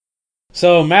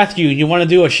So, Matthew, you want to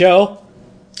do a show?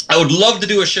 I would love to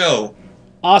do a show.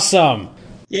 Awesome.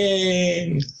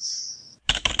 Yay!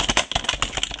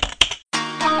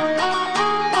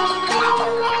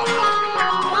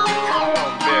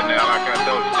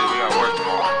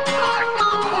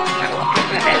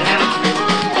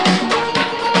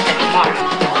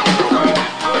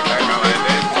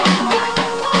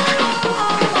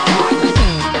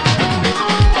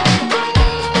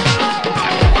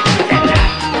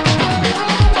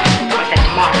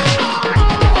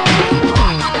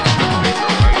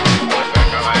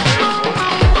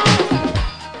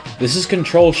 This is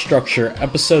Control Structure,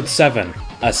 Episode 7,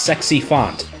 A Sexy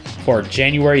Font, for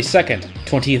January 2nd,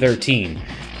 2013,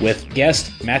 with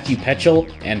guest Matthew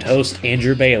Petchel and host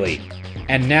Andrew Bailey.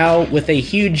 And now, with a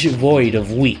huge void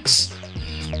of weeks.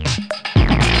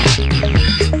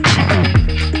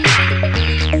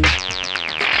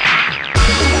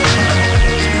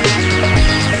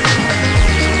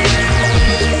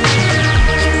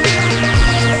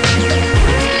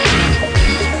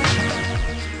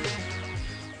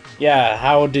 Yeah,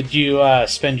 how did you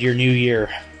spend your new year?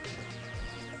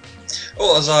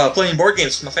 Oh, I was playing board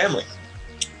games with my family.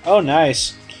 Oh,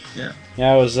 nice. Yeah.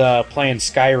 Yeah, I was playing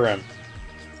Skyrim.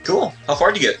 Cool. How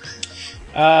far did you get?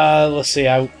 Let's see,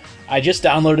 I just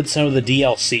downloaded some of the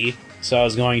DLC, so I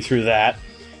was going through that.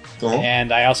 Cool.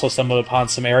 And I also stumbled upon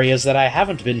some areas that I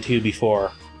haven't been to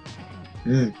before.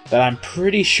 That I'm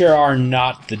pretty sure are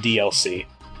not the DLC.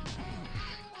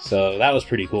 So that was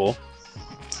pretty cool.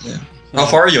 Yeah. How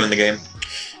far are you in the game?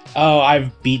 Oh,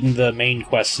 I've beaten the main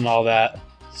quests and all that,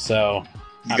 so...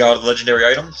 You got all the legendary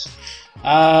items?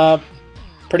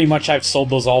 Pretty much I've sold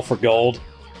those all for gold.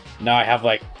 Now I have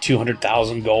like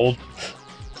 200,000 gold.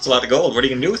 That's a lot of gold. What are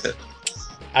you going to do with it?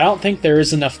 I don't think there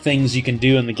is enough things you can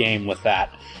do in the game with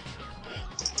that.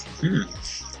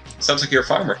 Sounds like you're a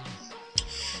farmer.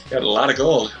 You got a lot of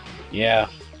gold. Yeah,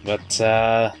 but,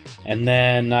 and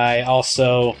then I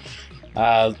also...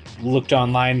 looked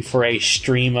online for a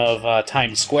stream of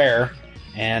Times Square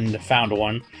and found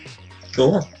one.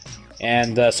 Cool.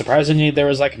 And surprisingly, there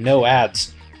was like no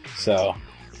ads. So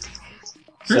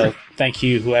thank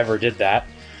you, whoever did that.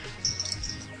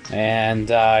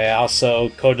 And I also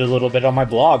coded a little bit on my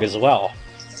blog as well.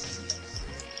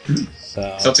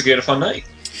 So Sounds like you had a fun night.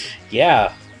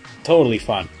 yeah, totally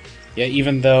fun. Yeah,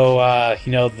 even though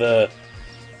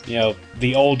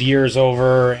the old year's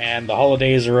over and the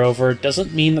holidays are over,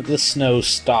 doesn't mean that the snow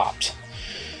stopped.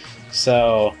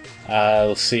 So,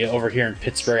 let's see, over here in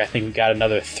Pittsburgh, I think we got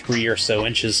another 3 or so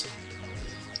inches.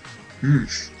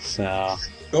 So,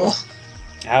 Cool.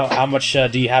 how much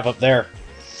do you have up there?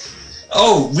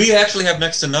 Oh, we actually have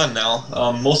next to none now.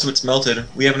 Most of it's melted.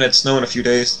 We haven't had snow in a few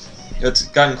days. It's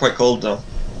gotten quite cold, though.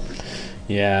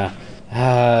 Yeah.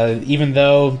 Even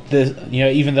though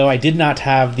I did not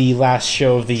have the last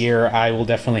show of the year, I will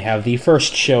definitely have the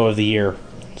first show of the year.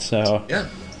 So Yeah.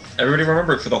 Everybody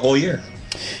remember it for the whole year.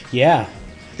 yeah,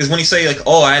 Because when you say, like,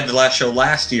 oh, I had the last show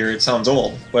last year, it sounds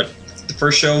old. But the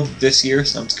first show this year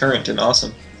sounds current and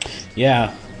awesome.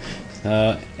 yeah.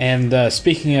 And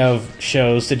speaking of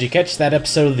shows, did you catch that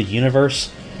episode of The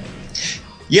Universe?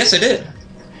 Yes, I did.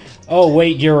 Oh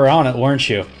wait, you were on it, weren't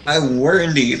you? I were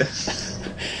indeed.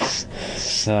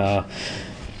 So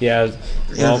yeah,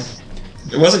 well,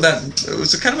 It wasn't that... It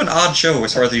was kind of an odd show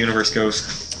as far as the universe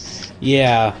goes.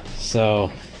 yeah.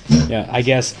 So yeah, I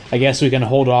guess we can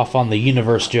hold off on the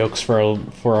universe jokes for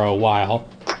a while.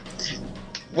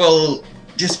 Well,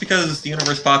 just because the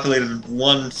universe populated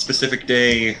one specific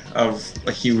day of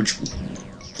a huge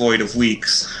void of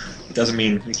weeks, it doesn't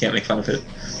mean we can't make fun of it.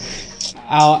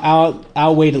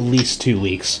 I'll wait at least 2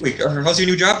 weeks. Wait, how's your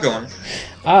new job going?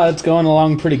 It's going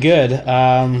along pretty good.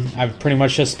 I've pretty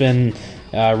much just been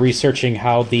researching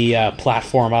how the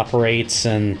platform operates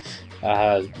and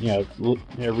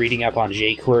reading up on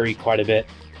jQuery quite a bit.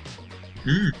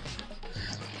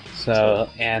 So,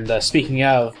 and speaking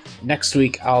of, next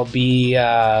week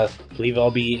I believe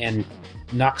I'll be in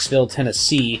Knoxville,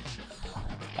 Tennessee,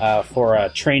 for a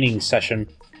training session.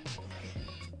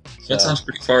 That sounds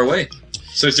pretty far away.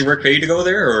 So does your work pay you to go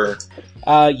there, or...?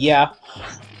 Yeah.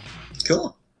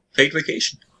 Cool. Paid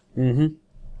vacation. Mm-hmm.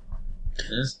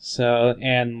 Yeah. So,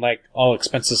 and like all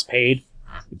expenses paid.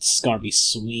 It's gonna be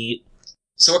sweet.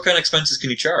 So what kind of expenses can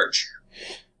you charge?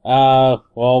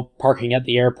 Well, parking at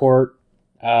the airport,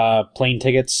 plane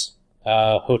tickets,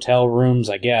 hotel rooms,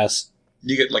 I guess.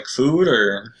 Do you get, like, food,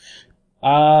 or...?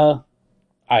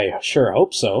 I sure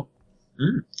hope so.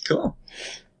 Cool.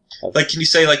 Like, can you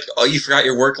say, like, oh, you forgot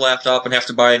your work laptop and have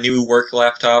to buy a new work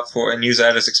laptop and use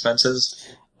that as expenses?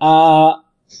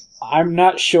 I'm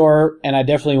not sure, and I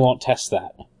definitely won't test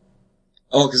that.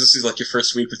 Oh, because this is like your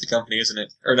first week with the company, isn't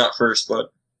it? Or not first,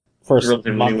 but First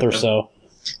month or so.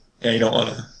 Yeah, you don't want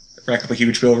to rack up a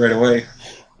huge bill right away.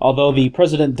 Although the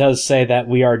president does say that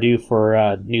we are due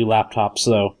for new laptops,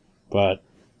 though. But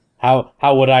how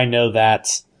would I know that?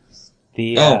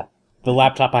 The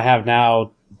laptop I have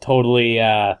now totally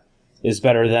is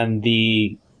better than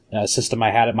the system I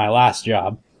had at my last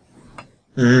job.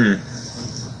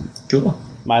 Cool.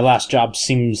 My last job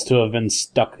seems to have been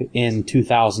stuck in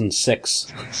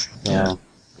 2006. Yeah, a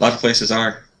lot of places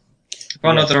are. I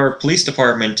found out that our police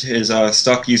department is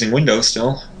stuck using Windows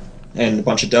still, and a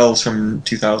bunch of Dells from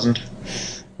 2000.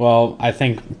 Well, I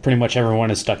think pretty much everyone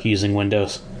is stuck using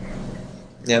Windows.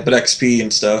 Yeah, but XP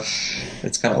and stuff,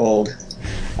 it's kind of old.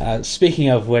 Speaking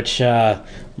of which,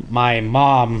 my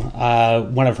mom,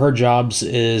 one of her jobs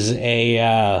is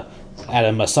at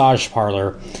a massage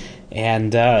parlor,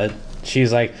 and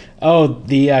she's like, "Oh,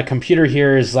 the computer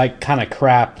here is like kind of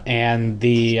crap, and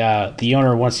the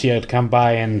owner wants you to come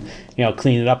by and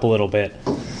clean it up a little bit."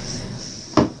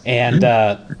 And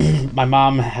my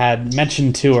mom had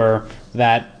mentioned to her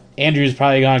that Andrew's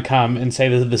probably going to come and say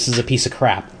that this is a piece of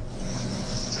crap.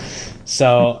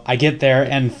 So I get there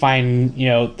and find,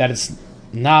 that it's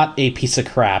not a piece of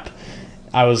crap.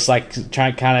 I was like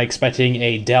kind of expecting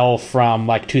a Dell from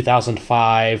like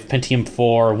 2005, Pentium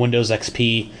 4, Windows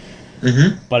XP.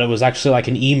 But it was actually like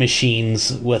an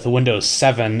E-Machines with Windows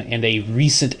 7 and a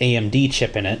recent AMD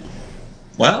chip in it.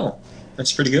 Wow,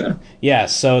 that's pretty good. Yeah,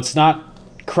 so it's not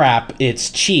crap. It's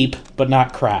cheap, but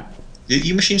not crap. Do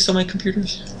E-Machines still make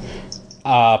computers?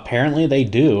 Apparently they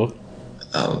do.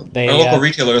 Oh, our local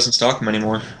retailer doesn't stock them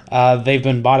anymore. They've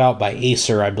been bought out by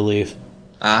Acer, I believe.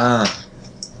 Ah,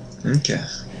 okay.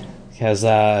 Because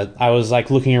I was like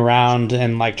looking around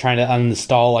and like trying to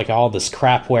uninstall like all this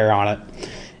crapware on it,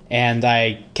 and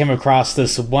I came across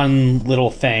this one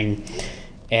little thing,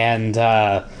 and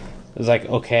I was like,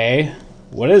 okay,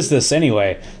 what is this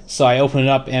anyway? So I open it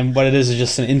up, and what it is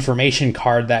just an information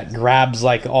card that grabs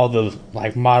like all the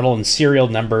like model and serial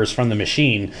numbers from the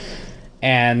machine,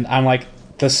 and I'm like,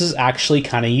 this is actually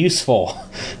kind of useful.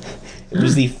 It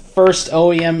was the first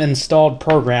OEM installed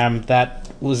program that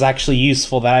was actually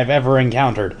useful that I've ever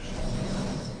encountered.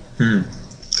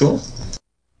 Cool.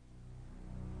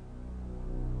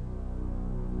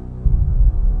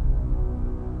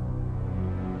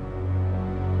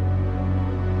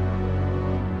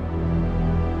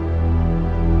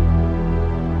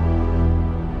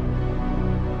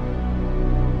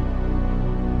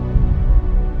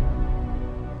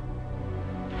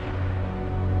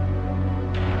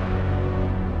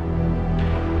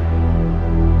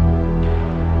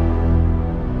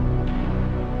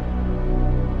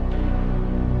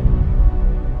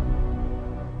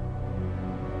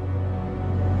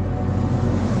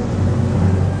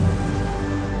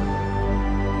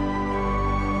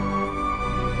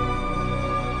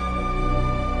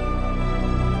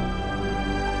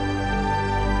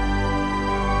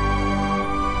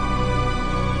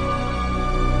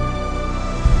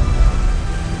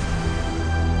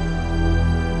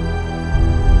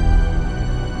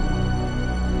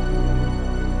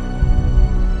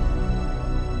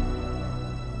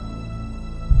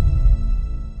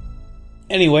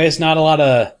 Anyways, not a lot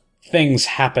of things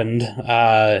happened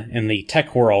in the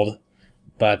tech world,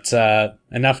 but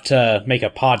enough to make a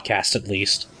podcast at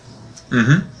least.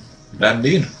 That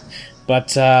indeed.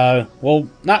 But we'll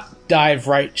not dive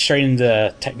straight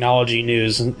into technology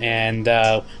news, and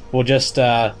we'll just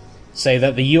say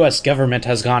that the U.S. government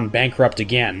has gone bankrupt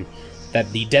again, that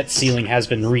the debt ceiling has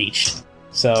been reached.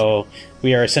 So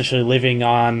we are essentially living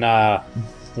on,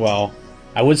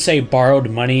 I would say borrowed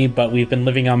money, but we've been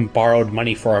living on borrowed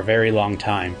money for a very long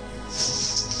time.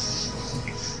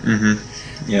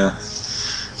 Yeah.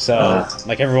 So,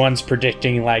 everyone's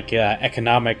predicting,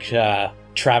 economic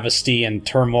travesty and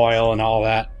turmoil and all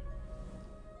that.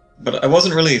 But I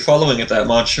wasn't really following it that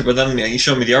much, but then you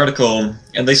showed me the article,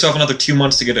 and they still have another 2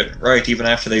 months to get it right, even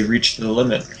after they reached the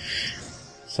limit.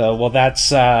 So,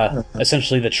 that's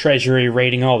essentially the Treasury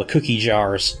raiding all the cookie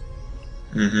jars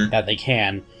that they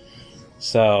can.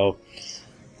 So,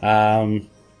 at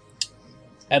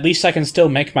least I can still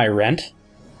make my rent,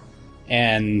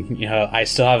 and, I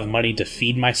still have money to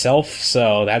feed myself,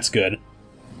 so that's good.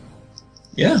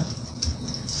 Yeah.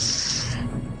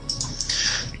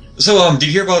 So, did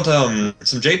you hear about some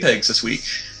JPEGs this week?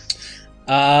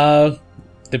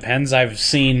 Depends. I've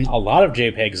seen a lot of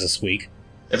JPEGs this week.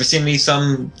 Ever seen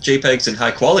some JPEGs in high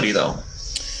quality, though?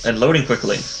 And loading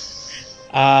quickly?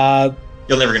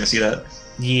 You're never gonna see that.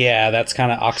 Yeah, that's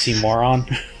kind of oxymoron.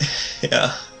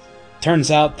 Yeah.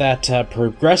 Turns out that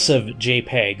progressive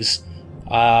JPEGs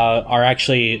are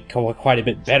actually quite a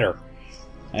bit better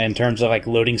in terms of like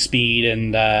loading speed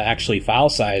and actually file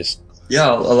size.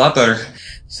 Yeah, a lot better.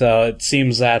 So it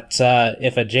seems that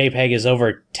if a JPEG is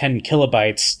over 10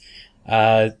 kilobytes,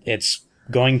 it's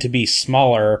going to be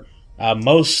smaller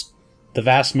the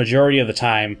vast majority of the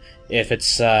time. If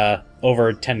it's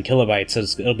over 10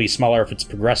 kilobytes, it'll be smaller if it's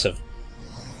progressive.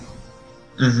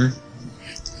 Mm-hmm.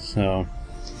 So,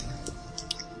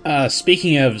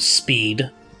 speaking of speed,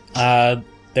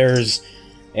 there's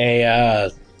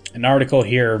an article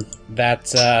here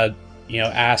that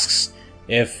asks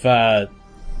if when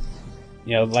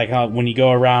you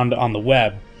go around on the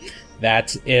web,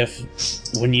 that if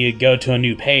when you go to a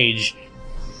new page,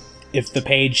 if the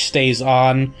page stays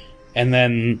on and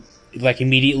then like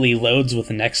immediately loads with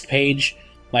the next page,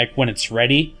 like when it's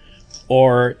ready,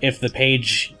 or if the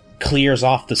page clears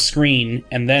off the screen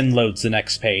and then loads the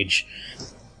next page.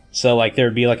 So like there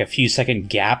would be like a few second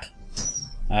gap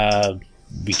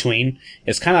between.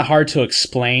 It's kind of hard to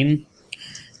explain,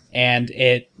 and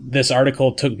this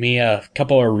article took me a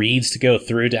couple of reads to go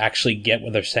through to actually get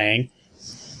what they're saying.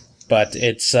 But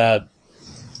it's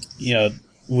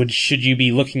should you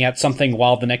be looking at something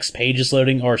while the next page is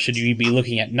loading, or should you be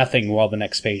looking at nothing while the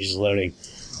next page is loading?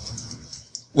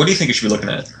 What do you think you should be looking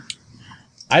at?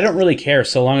 I don't really care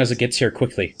so long as it gets here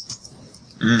quickly.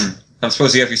 I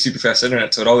suppose you have your super fast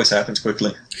internet, so it always happens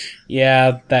quickly.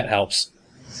 Yeah, that helps.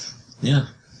 Yeah.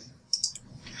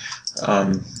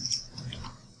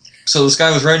 So this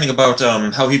guy was writing about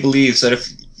how he believes that if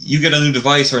you get a new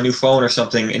device or a new phone or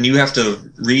something, and you have to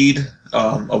read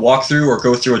a walkthrough or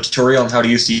go through a tutorial on how to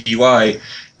use the UI,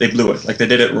 they blew it. Like, they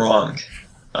did it wrong.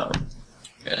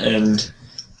 And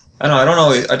I don't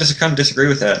know. I just kind of disagree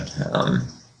with that.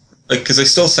 Because they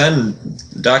still send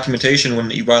documentation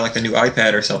when you buy like a new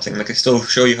iPad or something. Like, they still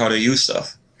show you how to use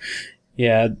stuff.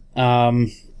 Yeah.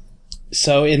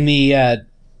 So in the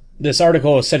this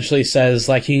article essentially says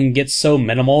like you can get so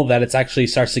minimal that it actually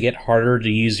starts to get harder to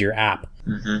use your app.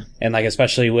 Mm-hmm. And like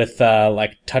especially with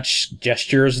like touch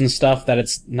gestures and stuff, that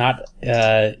it's not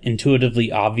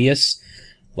intuitively obvious.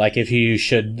 Like if you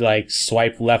should like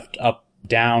swipe left, up,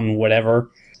 down, whatever,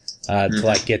 to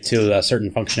like get to a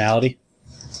certain functionality.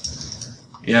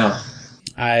 Yeah.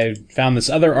 I found this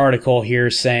other article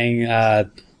here saying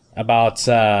about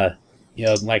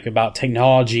about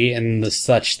technology and the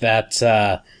such that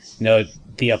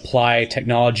the apply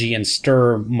technology and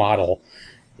stir model,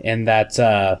 and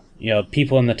that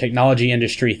people in the technology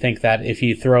industry think that if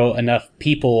you throw enough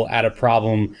people at a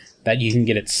problem that you can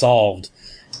get it solved,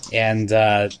 and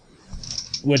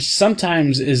which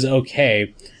sometimes is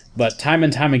okay, but time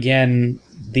and time again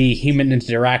the human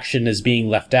interaction is being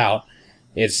left out.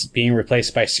 It's being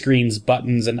replaced by screens,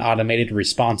 buttons, and automated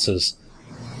responses.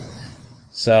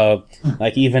 So,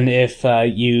 like, even if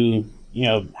you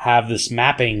have this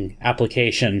mapping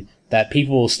application, that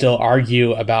people will still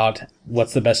argue about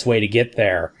what's the best way to get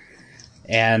there.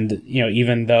 And,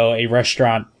 even though a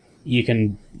restaurant, you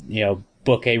can,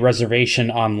 book a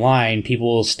reservation online, people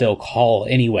will still call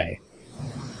anyway.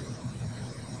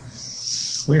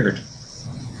 Weird.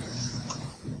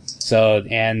 So,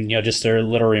 and, just a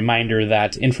little reminder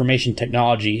that information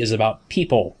technology is about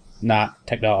people, not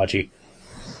technology.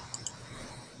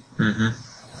 Mm-hmm.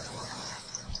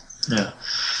 Yeah.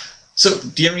 So,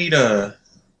 do you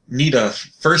need a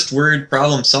first word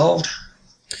problem solved?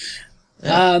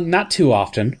 Yeah. Not too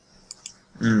often.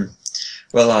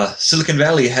 Well, Silicon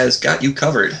Valley has got you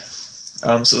covered.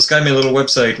 So this guy made a little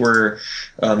website where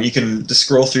you can just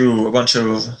scroll through a bunch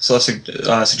of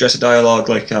suggested dialogue,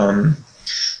 like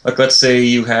let's say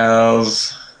you have,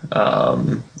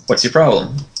 what's your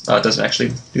problem? It doesn't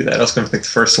actually do that. I was going to pick the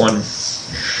first one.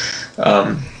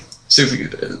 So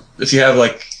if you have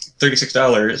like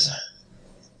 $36,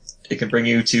 it can bring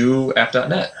you to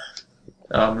app.net.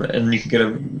 And you can get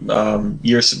a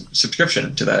year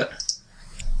subscription to that.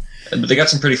 But they got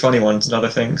some pretty funny ones and other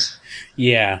things.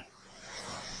 Yeah.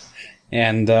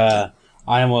 And I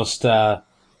almost took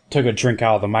a drink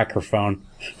out of the microphone.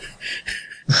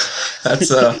 That's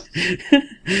sounds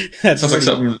like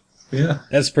something. Yeah,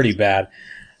 that's pretty bad.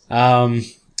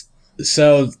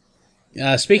 So,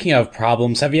 speaking of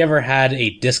problems, have you ever had a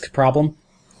disk problem?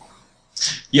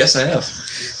 Yes, I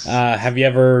have. Have you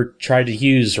ever tried to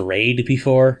use RAID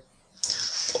before?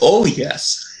 Oh,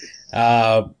 yes.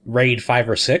 RAID 5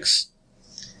 or 6?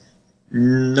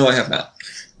 No, I have not.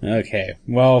 Okay,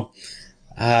 well,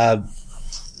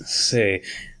 let's see.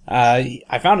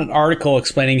 I found an article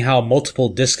explaining how multiple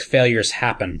disk failures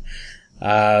happen,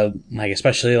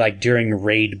 especially like during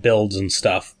RAID builds and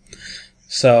stuff.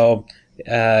 So,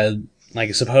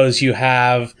 suppose you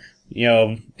have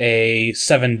a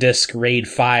 7-disc RAID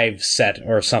 5 set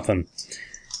or something.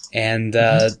 And,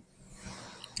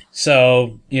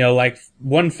 so, like,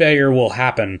 one failure will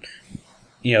happen,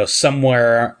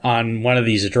 somewhere on one of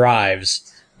these drives.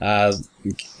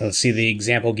 Let's see, the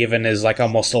example given is like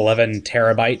almost 11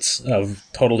 terabytes of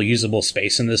total usable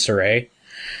space in this array.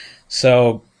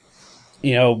 So,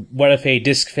 what if a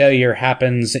disk failure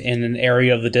happens in an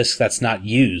area of the disk that's not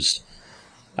used?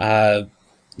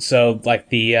 So, like,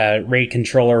 the RAID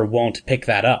controller won't pick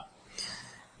that up.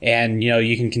 And,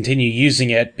 you can continue using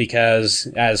it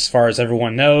because, as far as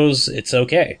everyone knows, it's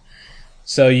okay.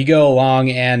 So you go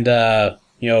along and,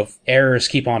 errors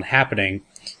keep on happening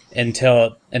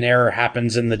until an error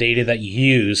happens in the data that you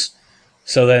use.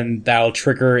 So then that'll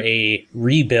trigger a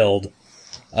rebuild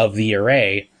of the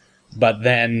array. But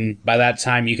then, by that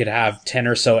time, you could have 10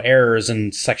 or so errors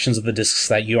in sections of the disks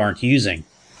that you aren't using.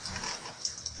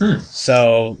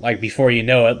 So, like, before you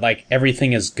know it, like,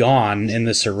 everything is gone in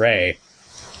this array.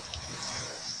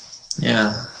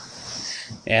 Yeah.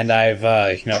 And I've,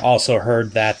 also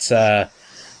heard that,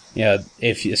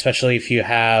 especially if you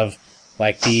have,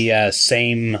 like, the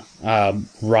same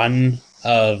run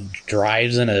of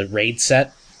drives in a RAID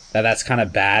set, that's kind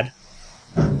of bad.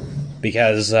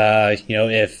 Because,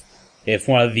 if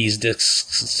one of these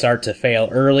disks start to fail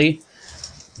early,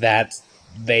 that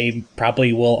they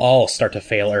probably will all start to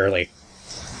fail early.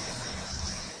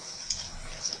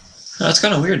 That's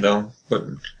kind of weird, though, but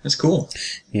it's cool.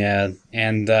 Yeah,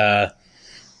 and,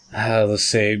 let's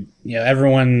see,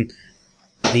 everyone,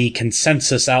 the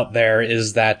consensus out there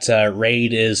is that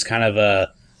RAID is kind of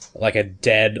a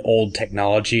dead old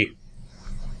technology.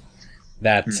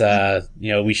 That,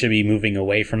 we should be moving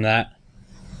away from that.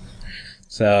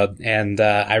 So, and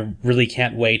I really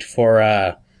can't wait for,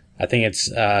 I think it's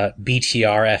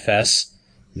BTRFS,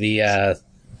 the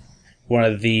one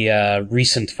of the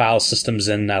recent file systems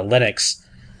in Linux,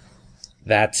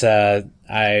 that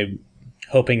I'm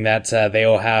hoping that they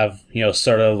will have,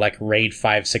 sort of like RAID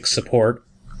 5.6 support.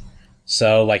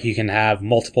 So, like, you can have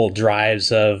multiple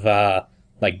drives of,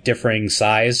 like, differing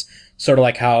size, sort of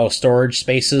like how storage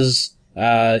spaces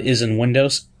is in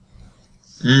Windows.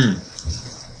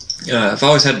 Yeah, I've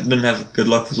always didn't have good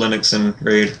luck with Linux and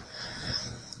RAID.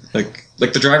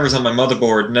 Like the drivers on my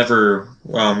motherboard never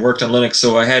worked on Linux,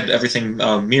 so I had everything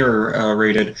mirror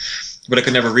rated, but I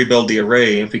could never rebuild the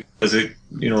array because it,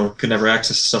 could never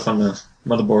access stuff on the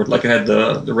motherboard. Like, it had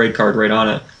the RAID card right on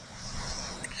it.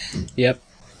 Yep.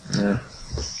 Yeah.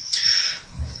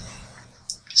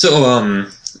 So,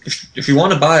 if you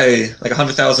want to buy like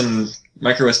 100,000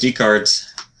 micro SD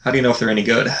cards, how do you know if they're any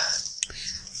good?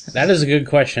 That is a good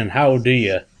question. How do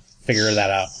you figure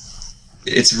that out?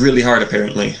 It's really hard,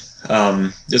 apparently.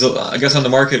 There's I guess on the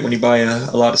market, when you buy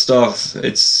a lot of stuff,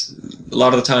 it's a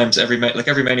lot of the times every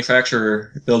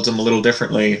manufacturer builds them a little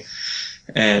differently,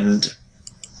 and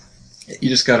you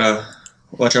just gotta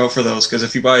watch out for those, because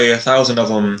if you buy 1,000 of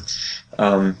them,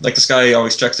 like, this guy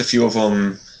always checks a few of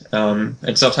them,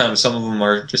 and sometimes some of them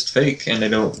are just fake and they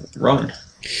don't run.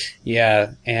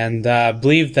 Yeah, and I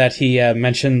believe that he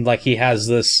mentioned, like, he has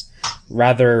this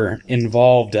rather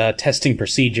involved testing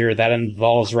procedure that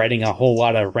involves writing a whole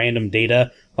lot of random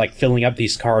data, like filling up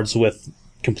these cards with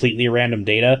completely random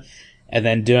data, and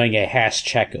then doing a hash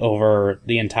check over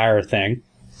the entire thing.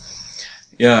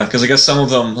 Yeah, because I guess some of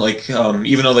them, like,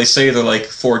 even though they say they're like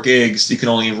 4 gigs, you can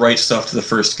only write stuff to the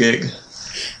first gig.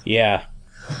 Yeah.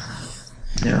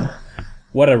 Yeah.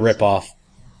 What a ripoff.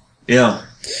 Yeah.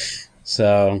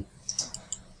 So,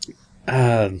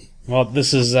 well,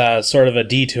 this is sort of a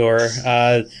detour,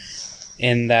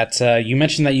 in that you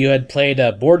mentioned that you had played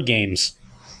board games.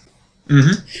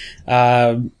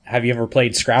 Mm-hmm. Have you ever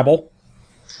played Scrabble?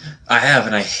 I have,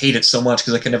 and I hate it so much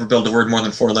because I can never build a word more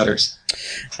than 4 letters.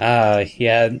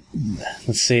 Yeah,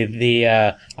 let's see,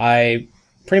 I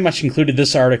pretty much included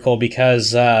this article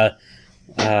because,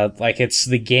 like, it's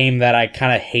the game that I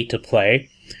kind of hate to play.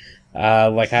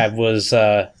 Like, I was,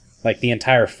 like, the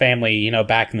entire family,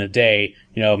 back in the day,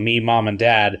 me, mom, and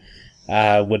dad,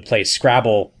 would play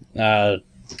Scrabble,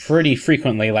 pretty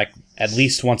frequently, like, at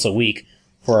least once a week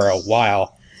for a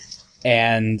while.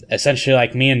 And essentially,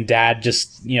 like, me and dad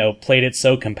just, played it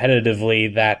so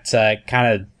competitively that, kind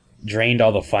of drained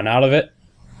all the fun out of it.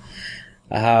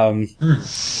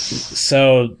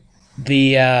 So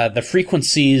the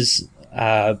frequencies,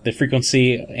 the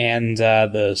frequency and,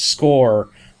 the score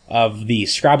of the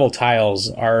Scrabble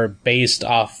tiles are based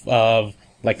off of,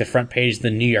 like, the front page of the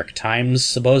New York Times,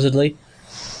 supposedly.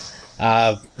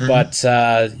 But,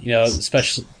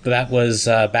 especially, that was,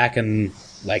 back in,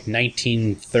 like,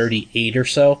 1938 or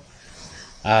so.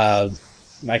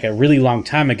 like a really long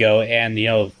time ago, and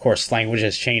of course, language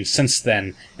has changed since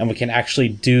then, and we can actually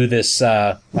do this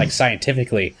like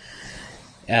scientifically.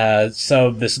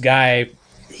 So this guy,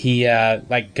 he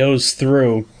like goes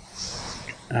through.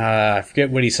 I forget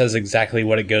what he says exactly.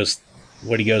 What he goes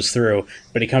through,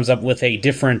 but he comes up with a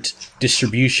different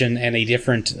distribution and a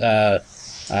different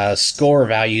score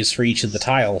values for each of the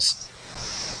tiles.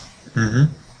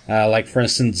 Mm-hmm. Like for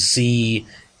instance, Z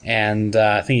and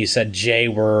I think you said J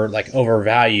were like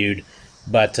overvalued,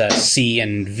 but C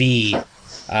and V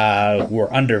were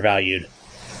undervalued.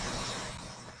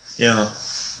 Yeah.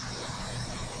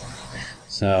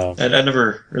 So I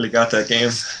never really got that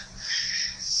game.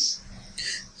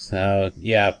 So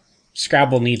yeah,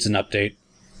 Scrabble needs an update.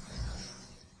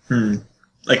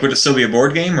 Like, would it still be a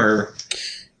board game, or?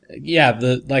 Yeah,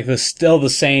 the still the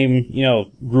same,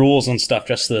 rules and stuff,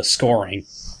 just the scoring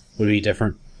would be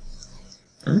different.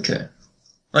 Okay.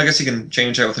 Well, I guess you can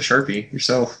change that with a Sharpie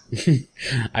yourself.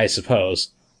 I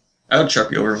suppose. I would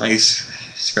Sharpie over my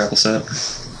Scrabble set.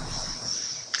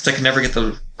 Because I can never get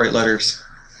the right letters.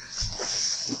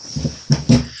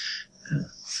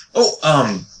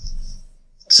 Oh,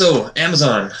 so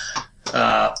Amazon.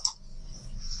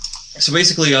 So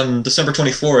basically on December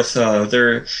 24th,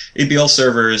 their ABL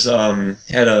servers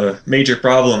had a major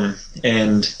problem,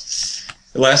 and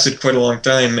it lasted quite a long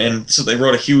time, and so they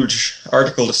wrote a huge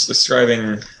article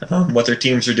describing what their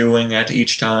teams are doing at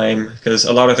each time, because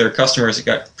a lot of their customers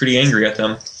got pretty angry at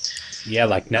them. Yeah,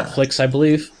 like Netflix, I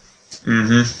believe.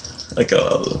 Mm-hmm. Like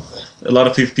a lot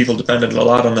of people depended a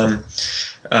lot on them.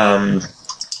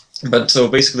 But so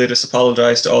basically they just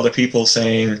apologized to all the people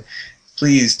saying,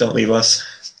 please don't leave us.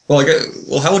 Well,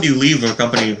 how would you leave a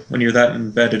company when you're that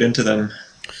embedded into them?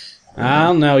 I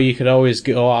don't know. You could always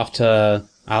go off to,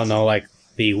 I don't know, like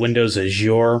the Windows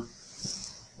Azure,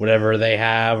 whatever they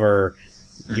have, or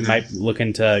you might look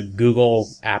into Google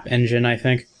App Engine, I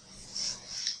think.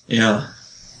 Yeah.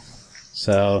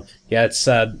 So, yeah, it's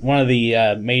one of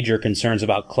the major concerns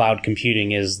about cloud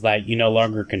computing is that you no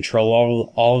longer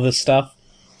control all of this stuff.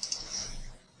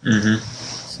 Mm-hmm.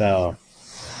 So,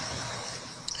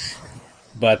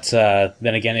 but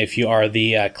then again, if you are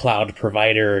the cloud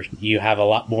provider, you have a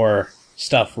lot more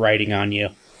stuff riding on you.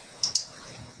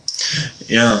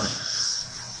 Yeah.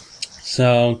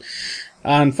 So,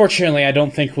 unfortunately, I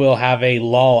don't think we'll have a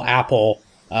LOL Apple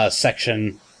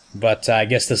section, but I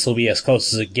guess this will be as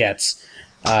close as it gets.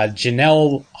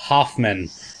 Janelle Hoffman,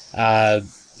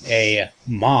 a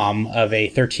mom of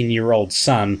a 13-year-old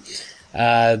son,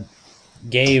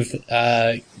 gave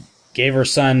her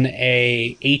son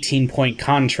a 18-point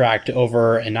contract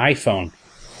over an iPhone.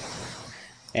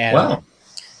 And wow.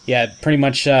 Yeah, it pretty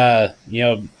much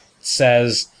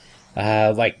says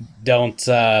like don't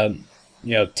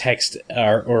text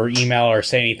or email or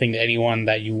say anything to anyone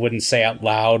that you wouldn't say out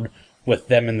loud with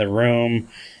them in the room,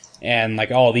 and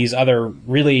like all these other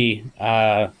really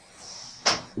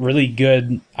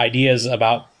good ideas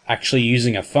about actually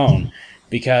using a phone.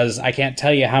 Because I can't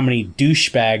tell you how many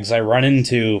douchebags I run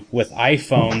into with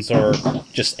iPhones or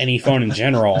just any phone in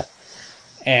general.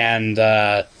 And,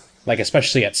 like,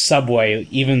 especially at Subway,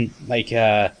 even, like,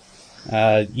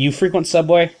 you frequent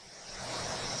Subway?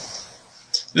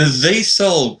 They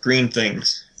sell green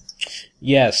things.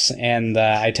 Yes, and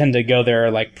I tend to go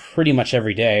there, like, pretty much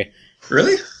every day.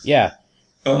 Really? Yeah.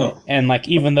 Oh. And, like,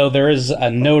 even though there is a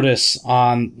notice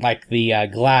on, like, the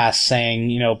glass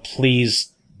saying, please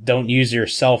don't use your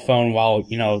cell phone while,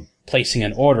 placing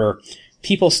an order,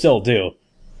 people still do.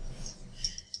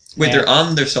 Wait, they're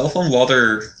on their cell phone while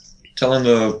they're telling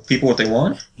the people what they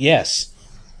want? Yes.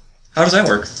 How does that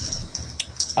work?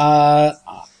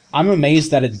 I'm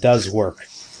amazed that it does work.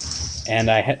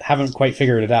 And I haven't quite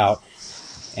figured it out.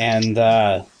 And,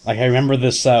 like, I remember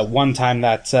this one time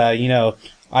that,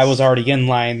 I was already in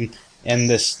line, and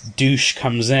this douche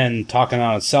comes in talking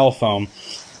on a cell phone.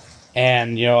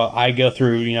 And, I go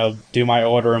through, do my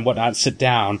order and whatnot, sit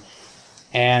down.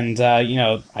 And,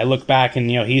 I look back and,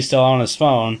 he's still on his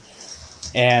phone.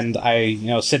 And I,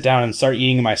 sit down and start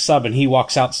eating my sub, and he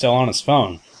walks out still on his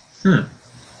phone.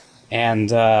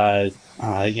 And,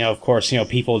 of course,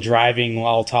 people driving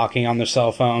while talking on their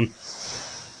cell phone.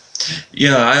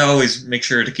 Yeah, I always make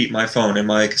sure to keep my phone in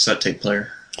my cassette tape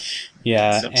player.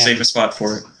 Yeah. It's the safest spot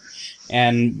for it.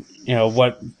 And,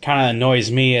 what kind of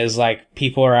annoys me is, like,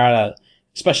 people are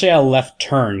especially at a left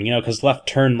turn, because left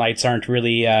turn lights aren't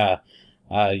really, a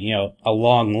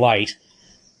long light.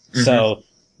 Mm-hmm. So,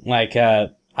 like,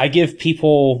 I give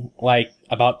people, like,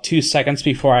 about 2 seconds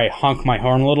before I honk my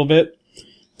horn a little bit.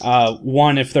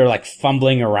 One, if they're, like,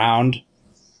 fumbling around,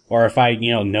 or if I,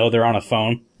 know they're on a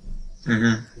phone.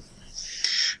 Mm-hmm.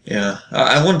 Yeah,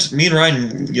 me and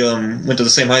Ryan went to the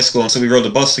same high school, and so we rode the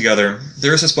bus together.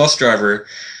 There was this bus driver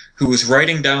who was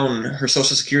writing down her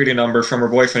social security number from her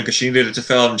boyfriend because she needed to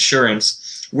fill out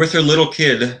insurance with her little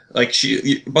kid. Like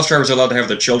bus drivers are allowed to have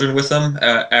their children with them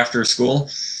after school,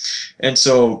 and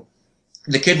so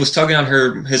the kid was tugging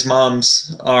on his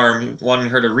mom's arm, wanting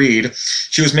her to read.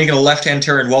 She was making a left-hand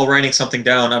turn while writing something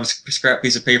down on a scrap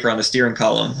piece of paper on the steering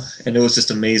column, and it was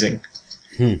just amazing.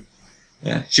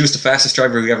 Yeah, she was the fastest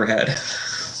driver we ever had.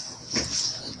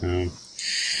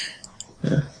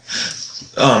 Yeah.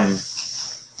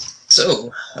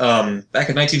 Back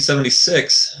in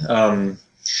 1976,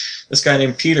 this guy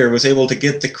named Peter was able to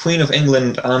get the Queen of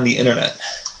England on the internet.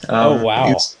 Oh, wow.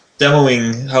 He was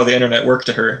demoing how the internet worked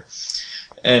to her.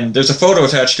 And there's a photo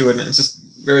attached to it, and it's just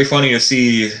very funny to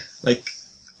see, like,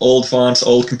 old fonts,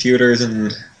 old computers,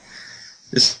 and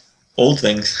just old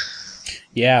things.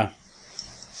 Yeah.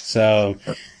 So,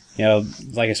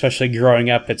 like, especially growing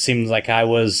up, it seems like I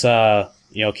was,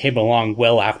 came along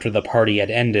well after the party had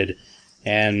ended.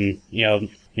 And, a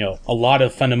lot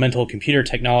of fundamental computer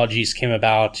technologies came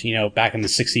about, back in the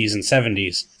 60s and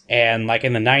 70s. And, like,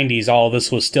 in the 90s, all of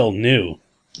this was still new.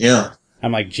 Yeah.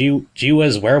 I'm like, gee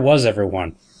whiz, where was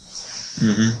everyone?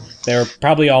 Mm-hmm. They were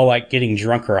probably all, like, getting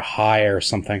drunk or high or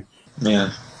something.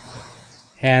 Yeah.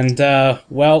 And,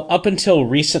 up until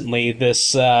recently,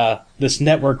 this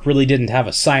network really didn't have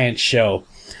a science show.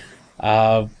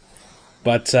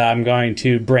 But I'm going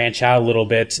to branch out a little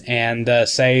bit and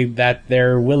say that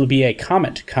there will be a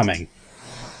comet coming.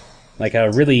 Like,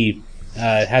 really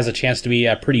has a chance to be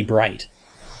pretty bright.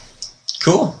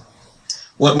 Cool.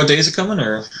 What day is it coming,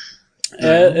 or...?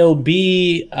 It'll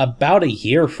be about a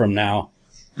year from now.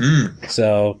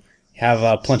 So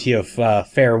have plenty of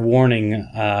fair warning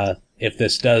if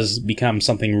this does become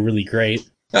something really great.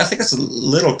 I think that's a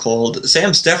little cold.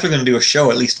 Sam's definitely going to do a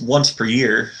show at least once per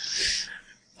year.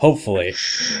 Hopefully.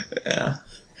 Yeah.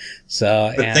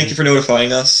 So, but thank you for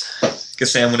notifying us, because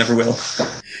Sam never will.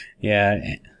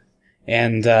 Yeah.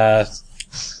 And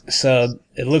so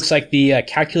it looks like the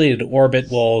calculated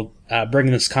orbit will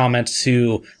bring this comet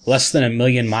to less than 1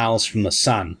 million miles from the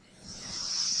sun.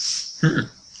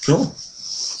 Cool.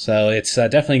 So it's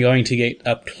definitely going to get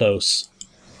up close.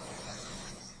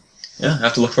 Yeah, I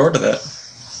have to look forward to that.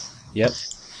 Yep.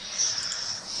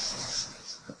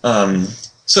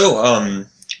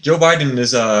 Joe Biden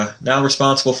is now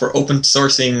responsible for open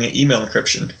sourcing email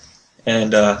encryption.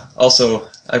 And also,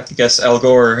 I guess Al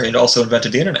Gore also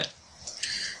invented the internet.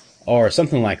 Or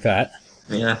something like that.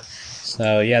 Yeah.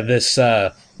 So yeah, this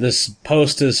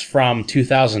post is from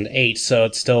 2008, so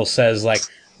it still says like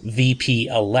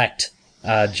VP-elect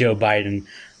Joe Biden,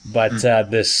 but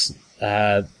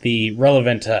the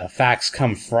relevant facts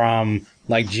come from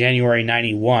like January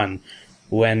 91,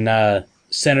 when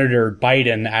Senator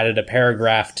Biden added a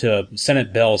paragraph to a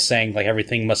Senate bill saying like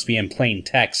everything must be in plain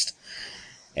text,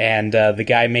 and the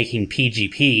guy making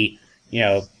PGP,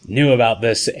 knew about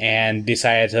this and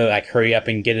decided to like hurry up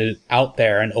and get it out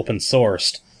there and open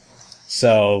sourced.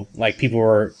 So like people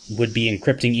would be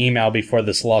encrypting email before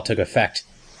this law took effect.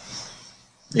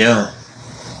 Yeah.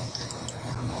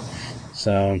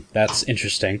 So that's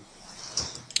interesting.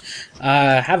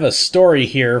 I have a story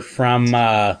here from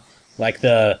like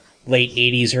the late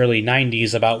 80s, early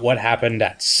 90s about what happened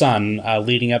at Sun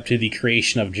leading up to the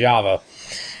creation of Java.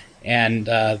 And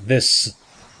this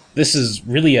is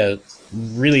really a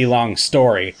really long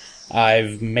story.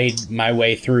 I've made my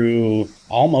way through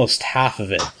almost half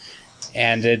of it,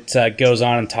 and it goes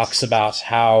on and talks about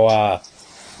how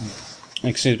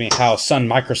Sun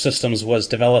Microsystems was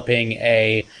developing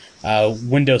a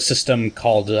Windows system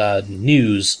called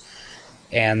News,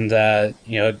 and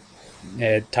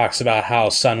it talks about how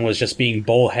Sun was just being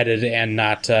bullheaded and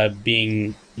not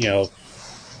being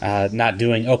not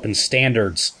doing open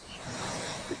standards,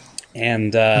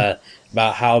 and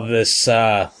about how this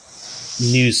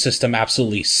news system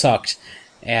absolutely sucked.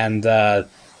 And I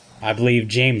believe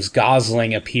James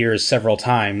Gosling appears several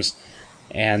times,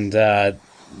 and the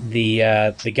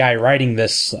guy writing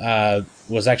this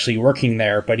was actually working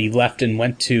there, but he left and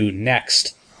went to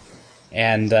Next,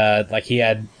 and he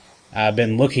had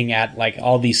been looking at like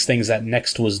all these things that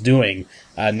Next was doing.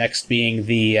 Next being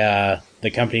the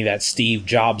company that Steve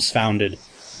Jobs founded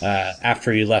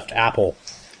after he left Apple.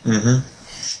 Mm-hmm.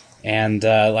 And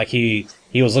he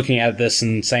was looking at this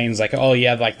and saying like, oh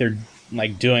yeah, like they're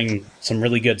like doing some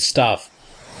really good stuff.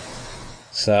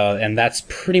 So, and that's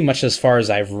pretty much as far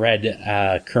as I've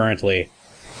read currently.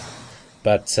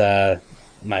 But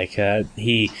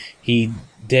he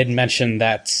did mention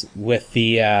that with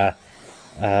the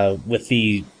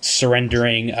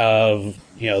surrendering of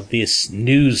this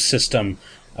news system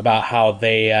about how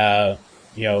they,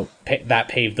 that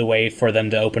paved the way for them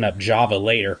to open up Java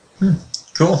later.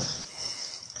 Cool.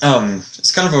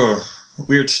 It's kind of a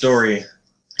weird story.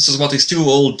 This is about these two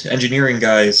old engineering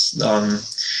guys,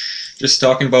 just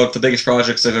talking about the biggest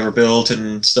projects they've ever built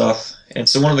and stuff. And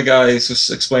so one of the guys was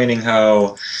explaining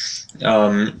how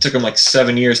it took him like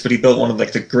 7 years, but he built one of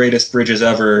like the greatest bridges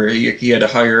ever. He had to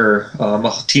hire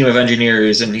a team of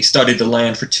engineers, and he studied the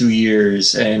land for 2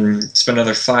 years and spent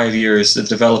another 5 years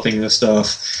developing this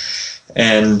stuff.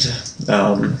 And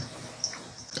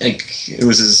it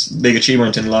was his big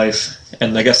achievement in life.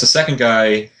 And I guess the second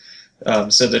guy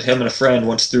said that him and a friend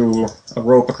once threw a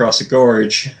rope across a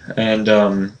gorge and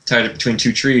tied it between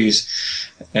two trees,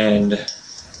 and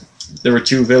there were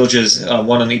two villages,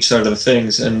 one on each side of the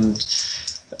things, and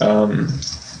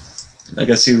I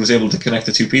guess he was able to connect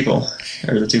the two people,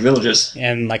 or the two villages.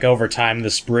 And like over time,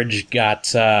 this bridge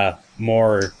got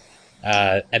more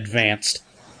advanced.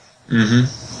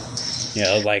 Mm-hmm. You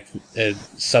know, like it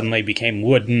suddenly became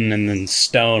wooden, and then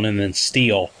stone, and then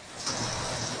steel.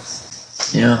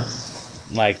 Yeah.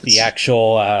 Like the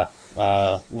actual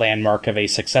landmark of a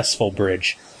successful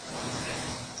bridge.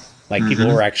 Like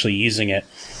people were actually using it.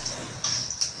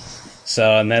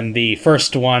 So, and then the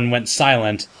first one went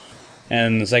silent,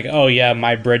 and it's like, oh yeah,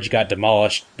 my bridge got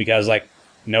demolished because like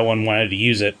no one wanted to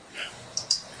use it.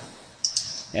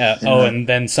 Yeah. Oh, and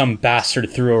then some bastard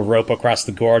threw a rope across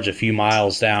the gorge a few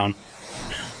miles down.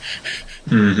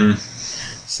 Mm-hmm.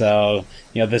 So,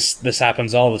 you know, this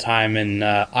happens all the time in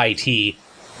IT.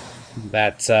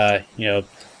 That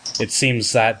it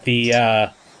seems that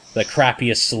the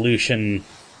crappiest solution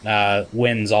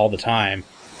wins all the time.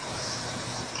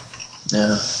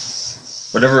 Yeah.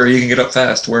 Whatever you can get up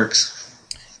fast works.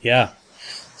 Yeah.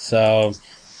 So,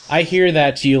 I hear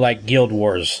that you like Guild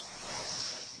Wars.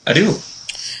 I do.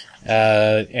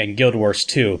 And Guild Wars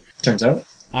 2. Turns out.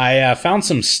 I found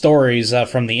some stories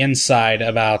from the inside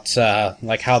about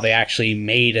like how they actually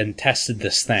made and tested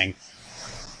this thing.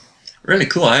 Really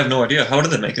cool. I have no idea. How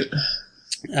did they make it?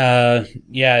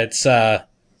 Yeah, it's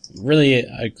really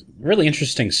a really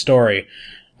interesting story.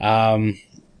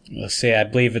 Let's see, I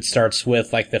believe it starts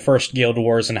with like the first Guild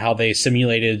Wars and how they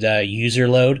simulated user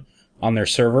load on their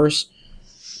servers.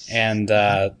 And,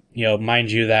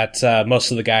 mind you that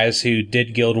most of the guys who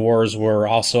did Guild Wars were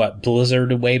also at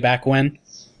Blizzard way back when.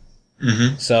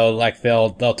 Mm-hmm. So, like,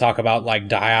 they'll talk about, like,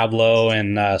 Diablo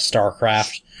and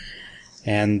StarCraft.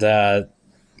 And,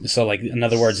 so, like, in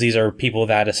other words, these are people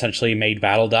that essentially made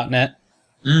Battle.net.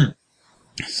 Mm.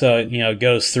 So, it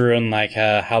goes through and, like,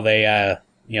 how they,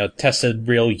 tested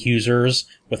real users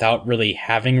without really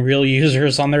having real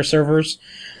users on their servers.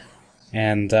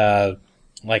 And,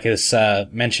 like it's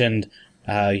mentioned,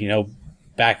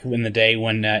 back in the day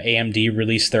when AMD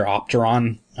released their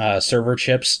Opteron server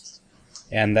chips,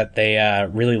 and that they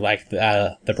really liked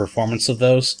the performance of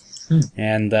those.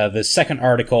 And the second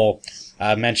article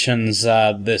mentions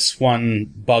this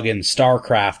one bug in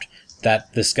StarCraft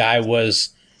that this guy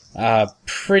was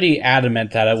pretty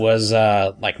adamant that it was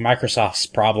like Microsoft's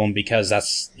problem because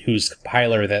that's whose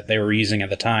compiler that they were using at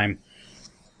the time.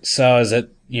 So as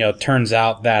it turns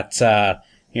out that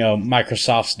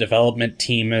Microsoft's development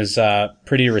team is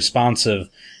pretty responsive,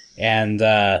 and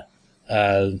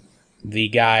the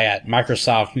guy at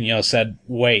Microsoft said,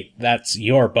 "Wait, that's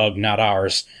your bug, not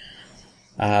ours."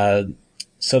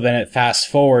 So then it fast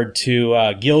forward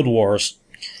to Guild Wars,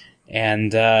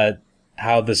 and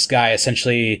how this guy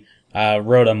essentially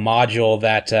wrote a module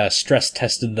that stress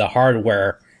tested the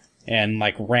hardware and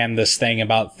like ran this thing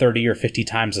about 30 or 50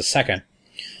 times a second.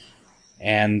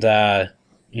 And,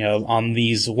 on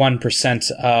these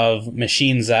 1% of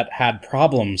machines that had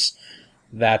problems,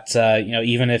 that,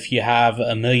 even if you have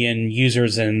 1 million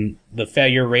users and the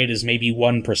failure rate is maybe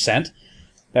 1%,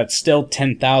 that's still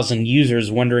 10,000 users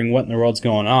wondering what in the world's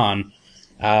going on,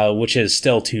 which is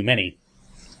still too many.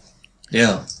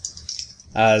 Yeah.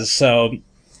 So,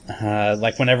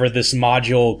 like whenever this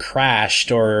module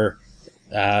crashed or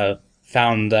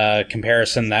found a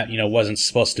comparison that, wasn't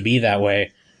supposed to be that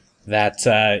way, that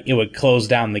it would close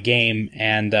down the game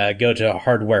and go to a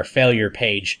hardware failure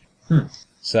page.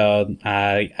 So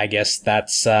I guess that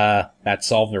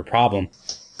solved their problem.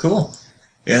 Cool.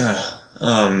 Yeah.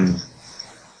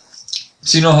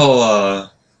 So you know how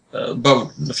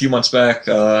about a few months back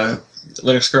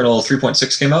Linux kernel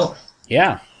 3.6 came out?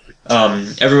 Yeah.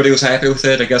 Everybody was happy with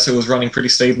it. I guess it was running pretty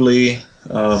stably.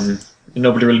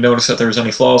 Nobody really noticed that there was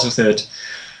any flaws with it.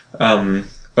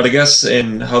 But I guess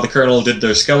in how the kernel did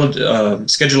their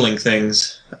scheduling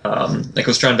things, like it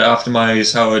was trying to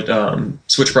optimize how it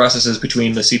switch processes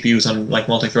between the CPUs on like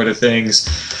multi-threaded things.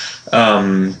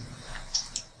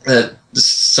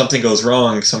 something goes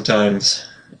wrong sometimes,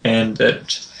 and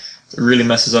it really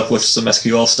messes up with some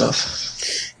SQL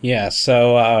stuff. Yeah,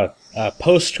 so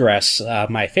Postgres,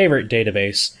 my favorite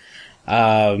database,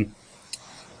 I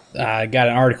got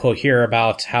an article here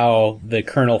about how the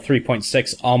kernel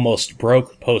 3.6 almost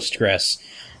broke Postgres.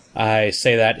 I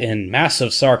say that in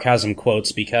massive sarcasm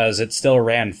quotes because it still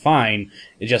ran fine.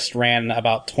 It just ran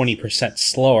about 20%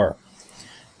 slower.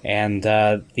 And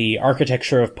the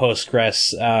architecture of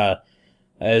Postgres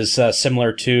is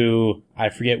similar to, I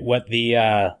forget what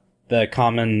the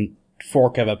common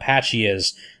fork of Apache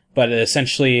is, but it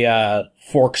essentially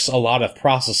forks a lot of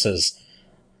processes.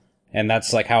 And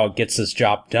that's like how it gets its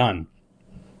job done.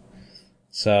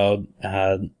 So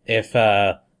if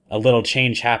a little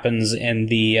change happens in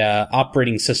the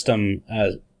operating system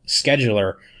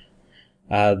scheduler,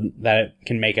 that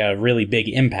can make a really big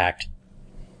impact.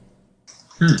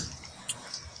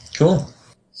 Cool.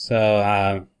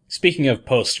 So speaking of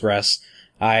Postgres,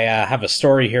 I have a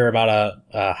story here about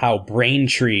how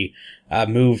Braintree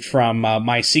moved from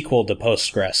MySQL to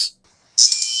Postgres.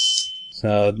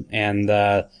 So, and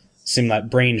seemed like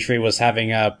Braintree was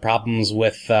having problems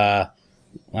with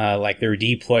like their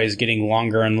deploys getting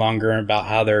longer and longer, about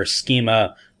how their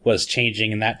schema was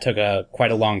changing, and that took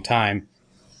quite a long time.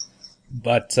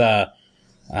 But that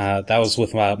was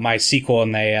with MySQL,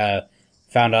 and they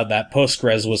found out that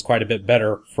Postgres was quite a bit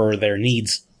better for their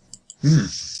needs.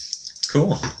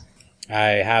 Cool.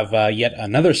 I have yet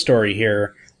another story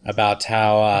here about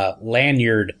how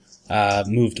Lanyard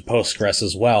moved to Postgres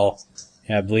as well.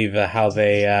 I believe how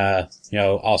they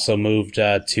also moved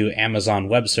to Amazon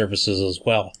Web Services as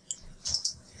well.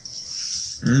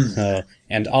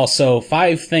 And also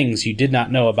 5 things you did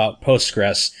not know about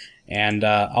Postgres, and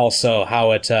also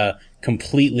how it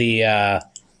completely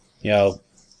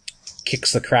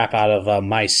kicks the crap out of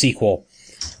MySQL,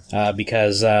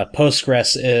 because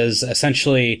Postgres is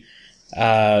essentially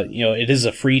it is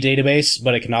a free database,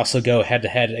 but it can also go head to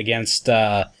head against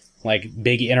like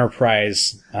big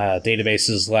enterprise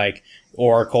databases like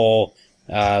Oracle,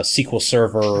 SQL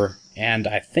Server, and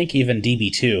I think even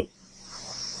DB2.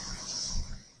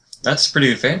 That's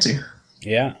pretty fancy.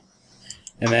 Yeah.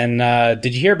 And then,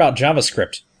 did you hear about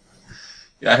JavaScript?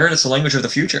 Yeah, I heard it's the language of the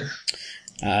future.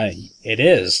 It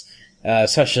is,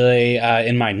 especially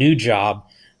in my new job.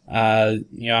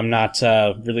 I'm not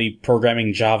really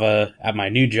programming Java at my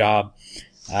new job.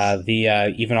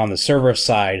 Even on the server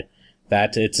side,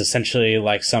 that it's essentially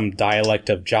like some dialect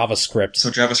of JavaScript. So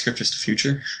JavaScript is the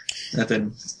future? And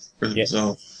then, Yeah.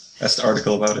 So that's the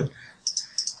article about it.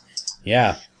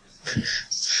 Yeah.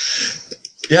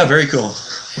 Yeah, very cool.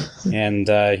 And,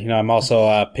 I'm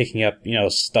also picking up,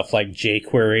 stuff like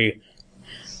jQuery.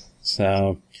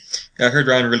 So. Yeah, I heard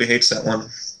Ryan really hates that one.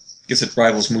 Guess it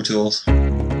rivals MooTools.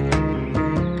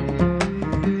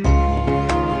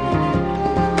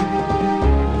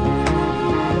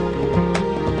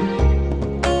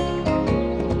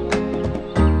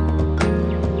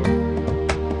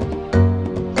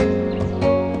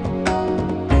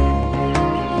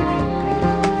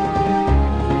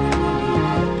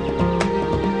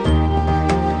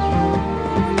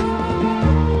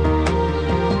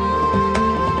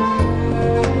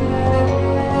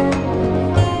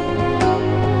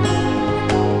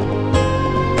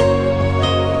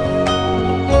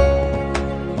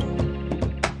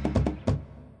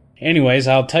 Anyways,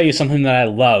 I'll tell you something that I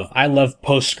love. I love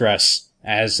Postgres,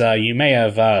 as you may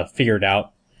have figured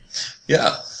out.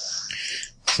 Yeah.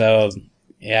 So,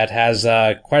 yeah, it has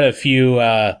quite a few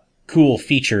cool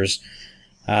features.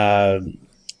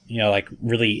 Like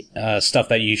really stuff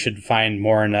that you should find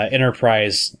more in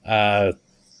enterprise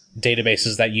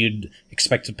databases that you'd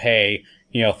expect to pay,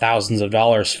 thousands of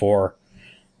dollars for,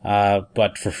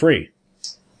 but for free.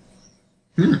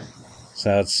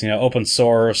 So it's, open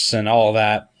source and all of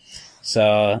that.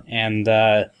 So, and,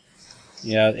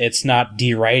 it's not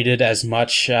derided as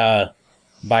much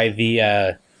by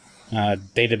the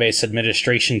database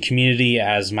administration community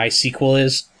as MySQL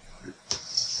is.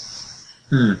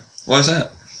 Why is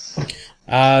that?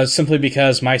 Simply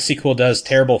because MySQL does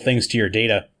terrible things to your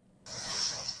data.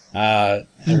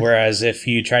 Whereas if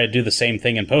you try to do the same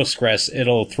thing in Postgres,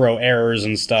 it'll throw errors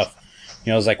and stuff.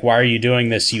 It's like, why are you doing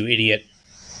this, you idiot?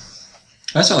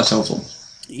 That's not helpful.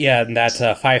 Yeah, and that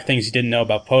 5 things you didn't know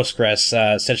about Postgres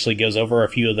essentially goes over a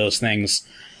few of those things.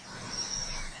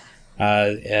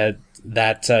 That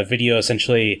video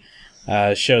essentially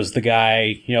shows the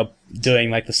guy,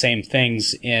 doing like the same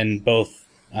things in both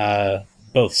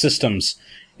systems,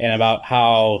 and about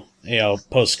how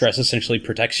Postgres essentially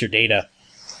protects your data.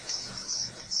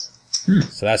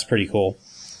 So that's pretty cool.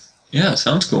 Yeah,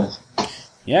 sounds cool.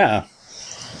 Yeah.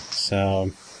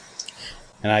 So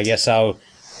and I guess I'll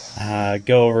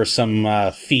go over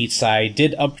some feats. I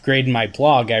did upgrade my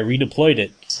blog. I redeployed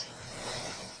it.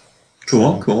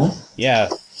 Cool. Yeah,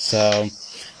 so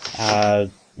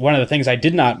one of the things I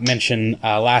did not mention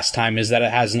last time is that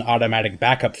it has an automatic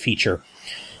backup feature.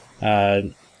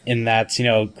 In that,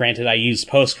 granted I use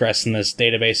Postgres and this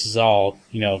database is all,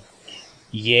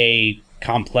 yay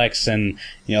complex and,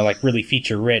 really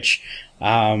feature rich.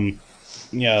 From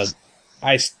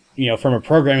a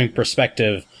programming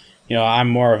perspective, I'm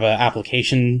more of an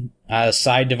application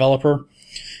side developer.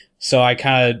 So I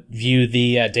kind of view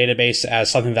the database as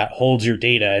something that holds your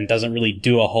data and doesn't really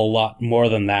do a whole lot more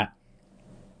than that.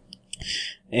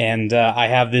 And I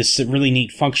have this really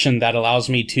neat function that allows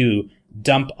me to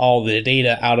dump all the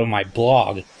data out of my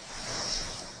blog.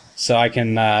 So I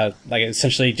can, it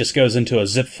essentially just goes into a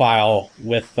zip file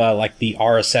with, the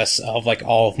RSS of,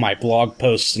 all of my blog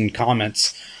posts and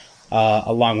comments,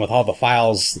 along with all the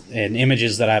files and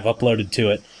images that I've uploaded to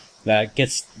it. That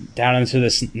gets down into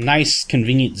this nice,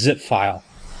 convenient zip file.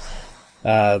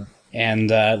 If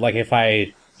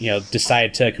I,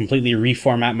 decide to completely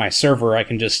reformat my server, I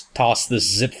can just toss this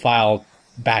zip file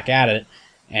back at it,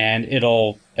 and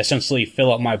it'll essentially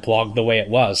fill up my blog the way it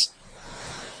was.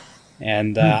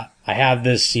 And I have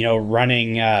this,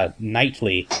 running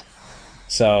nightly.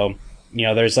 So,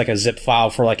 there's a zip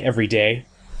file for every day.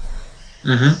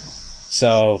 Mm-hmm.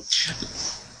 So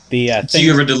the do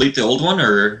you ever delete the old one,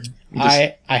 or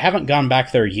I haven't gone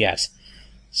back there yet.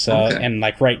 So okay. And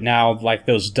right now,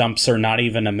 those dumps are not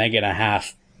even 1.5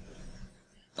 MB.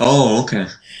 Oh, okay.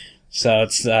 So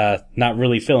it's not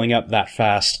really filling up that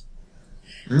fast.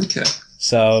 Okay.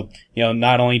 So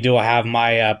not only do I have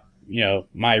my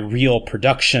my real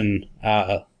production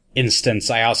instance,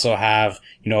 I also have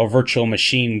a virtual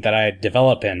machine that I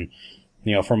develop in,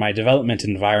 for my development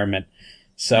environment.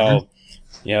 So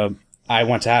I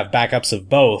want to have backups of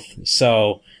both.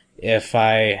 So if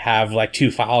I have 2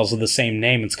 files of the same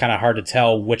name, it's kind of hard to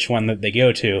tell which one that they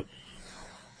go to.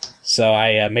 So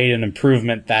I made an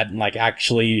improvement that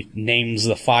actually names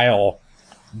the file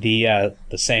the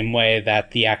same way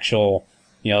that the actual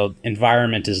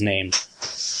environment is named.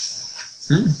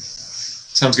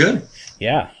 Sounds good.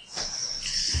 Yeah.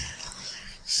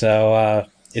 So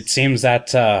it seems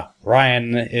that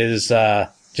Ryan is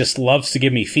just loves to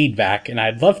give me feedback, and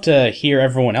I'd love to hear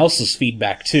everyone else's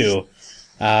feedback too.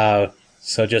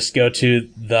 So just go to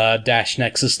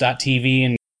the-nexus.tv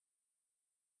and...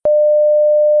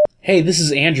 Hey, this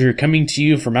is Andrew coming to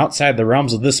you from outside the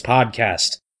realms of this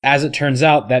podcast. As it turns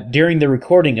out that during the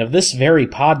recording of this very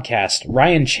podcast,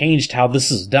 Ryan changed how this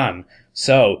is done.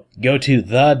 So go to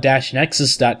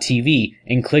the-nexus.tv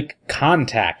and click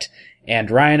Contact. And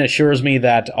Ryan assures me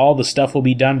that all the stuff will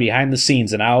be done behind the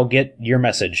scenes and I'll get your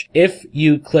message if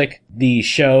you click the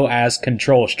show as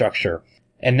control structure.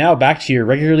 And now back to your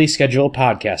regularly scheduled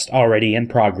podcast, already in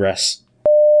progress.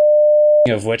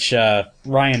 Of which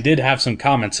Ryan did have some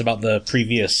comments about the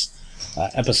previous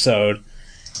episode,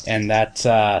 and that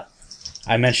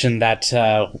I mentioned that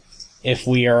if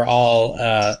we are all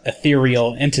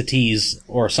ethereal entities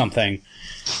or something,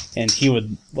 and he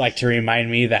would like to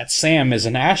remind me that Sam is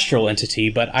an astral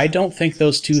entity, but I don't think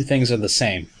those two things are the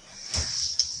same.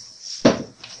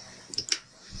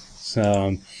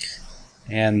 So,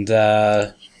 and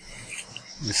let's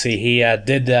see, he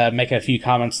did make a few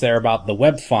comments there about the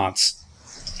web fonts,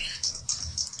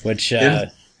 which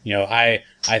I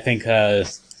think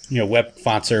web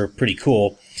fonts are pretty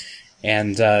cool,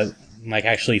 and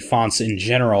actually fonts in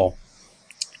general.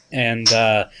 And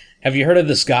have you heard of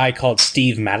this guy called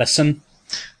Steve Madison?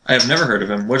 I have never heard of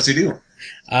him. What does he do?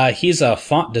 He's a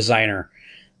font designer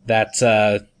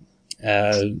that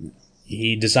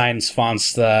he designs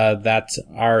fonts that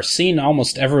are seen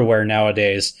almost everywhere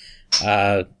nowadays.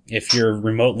 If you're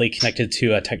remotely connected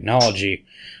to a technology,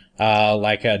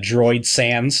 like Droid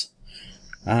Sans.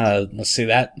 Let's see,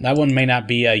 that one may not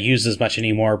be used as much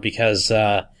anymore because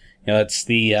it's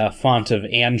the font of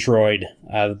Android.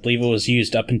 I believe it was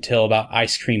used up until about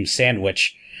Ice Cream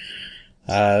Sandwich.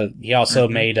 He also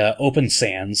made Open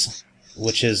Sans,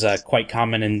 which is quite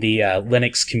common in the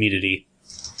Linux community.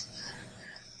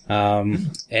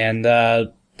 And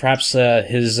perhaps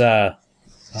his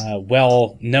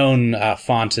well-known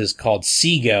font is called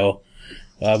Seago,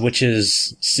 which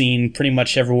is seen pretty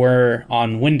much everywhere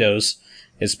on Windows.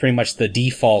 It's pretty much the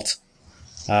default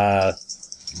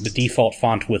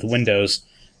font with Windows,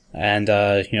 and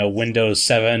Windows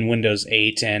 7, Windows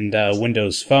 8, and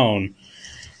Windows Phone,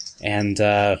 and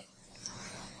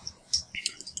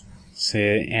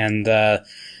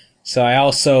so I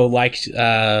also liked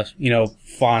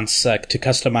fonts to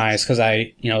customize because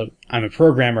I'm a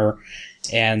programmer,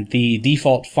 And the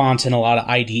default font in a lot of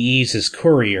IDEs is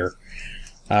Courier,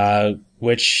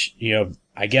 which,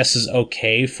 I guess is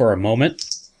okay for a moment.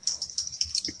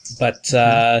 But,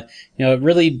 it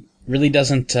really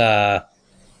doesn't, have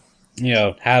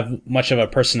much of a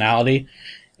personality.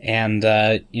 And,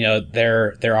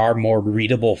 there are more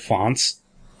readable fonts.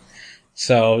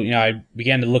 So, I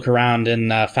began to look around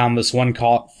and found this one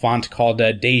font called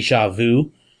Deja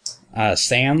Vu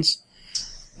Sans.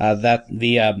 That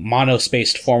the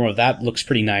monospaced form of that looks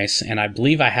pretty nice, and I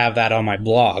believe I have that on my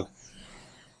blog.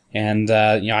 And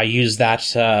I use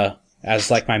that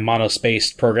as like my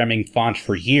monospaced programming font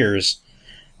for years.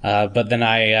 But then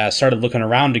I started looking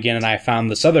around again, and I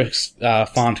found this other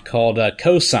font called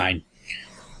Cosine.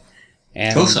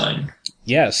 And, Cosine?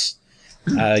 Yes.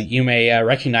 You may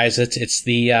recognize it. It's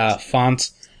the font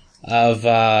of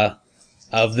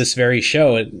this very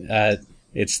show.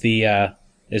 It's the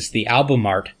album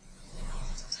art.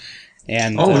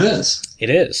 And it is. It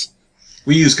is.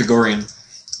 We use Gregorian.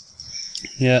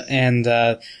 Yeah, and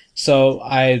so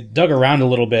I dug around a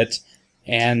little bit,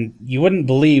 and you wouldn't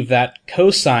believe that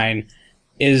Cosine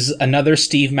is another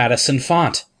Steve Madison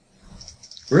font.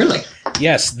 Really?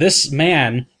 Yes, this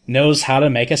man knows how to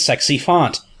make a sexy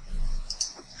font.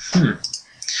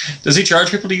 Does he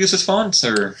charge people to use his fonts,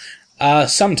 or?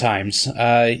 Sometimes.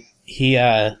 I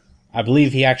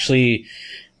believe he actually,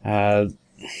 I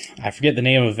forget the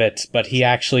name of it, but he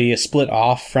actually split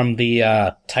off from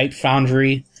the Type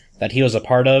Foundry that he was a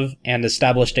part of and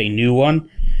established a new one.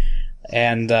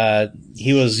 And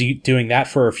he was doing that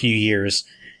for a few years.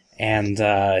 And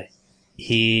I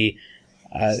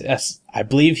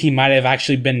believe he might have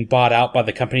actually been bought out by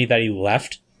the company that he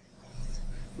left.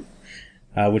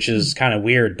 Which is kind of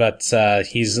weird, but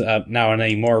he's now in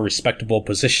a more respectable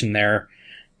position there.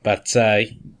 But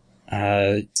the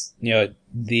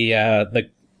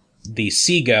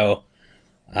Seago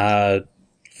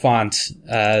font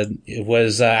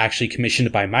was actually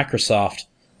commissioned by Microsoft,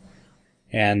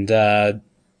 and I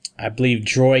believe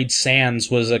Droid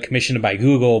Sans was commissioned by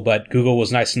Google, but Google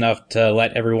was nice enough to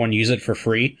let everyone use it for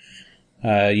free.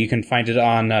 You can find it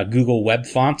on Google Web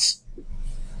Fonts.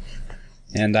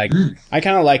 And I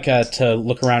kind of like to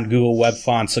look around Google Web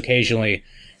Fonts occasionally,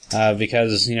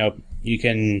 because, you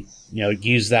can,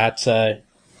 use that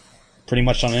pretty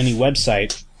much on any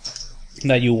website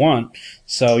that you want.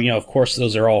 So, of course,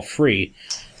 those are all free.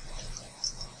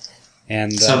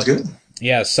 And sounds good.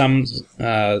 Yeah, some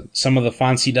of the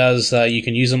fonts he does, you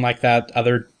can use them like that.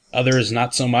 Others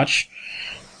not so much.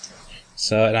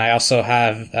 So, and I also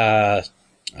have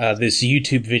this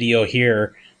YouTube video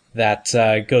here that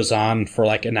goes on for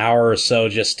like an hour or so,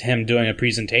 just him doing a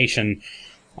presentation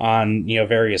on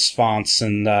various fonts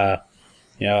and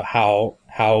how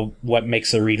what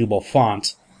makes a readable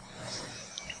font.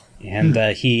 And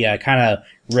he kind of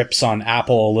rips on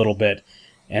Apple a little bit,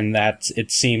 and that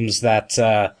it seems that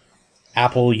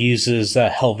Apple uses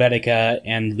Helvetica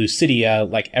and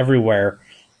Lucidia like everywhere,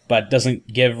 but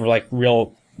doesn't give like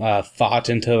real thought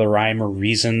into the rhyme or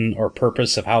reason or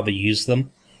purpose of how they use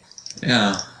them.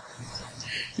 Yeah.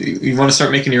 You want to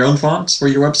start making your own fonts for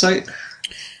your website?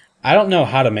 I don't know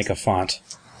how to make a font.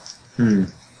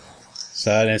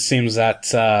 So and it seems that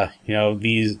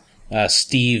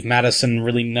Steve Madison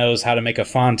really knows how to make a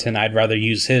font, and I'd rather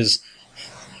use his.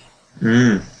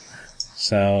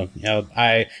 So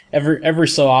I every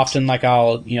so often, like,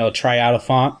 I'll try out a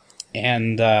font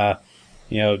and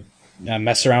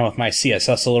mess around with my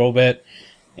CSS a little bit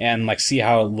and like see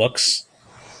how it looks.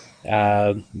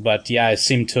 But yeah, I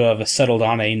seem to have settled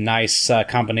on a nice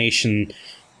combination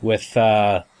with,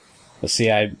 let's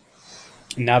see,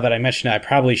 now that I mention it, I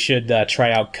probably should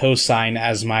try out Cosine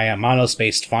as my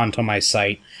monospaced font on my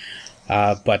site.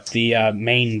 But the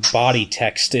main body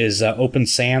text is Open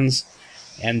Sans,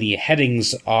 and the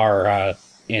headings are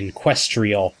in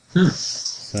Questrial.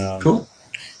 So, cool.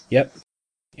 Yep.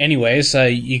 Anyways,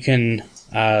 you can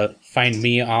find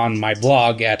me on my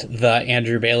blog at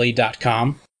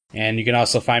theandrewbailey.com. And you can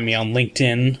also find me on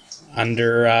LinkedIn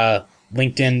under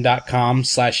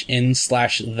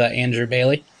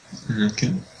linkedin.com/in/theandrewbailey.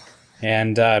 Okay.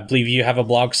 And I believe you have a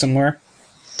blog somewhere?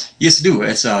 Yes, I do.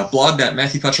 It's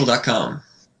blog.matthewpetchel.com.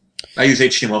 I use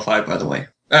HTML5, by the way.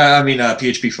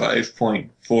 PHP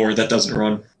 5.4. That doesn't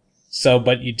run. So,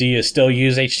 but do you still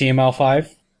use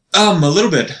HTML5? A little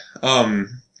bit. Opera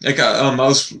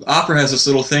has this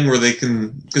little thing where they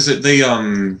can, because they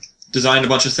designed a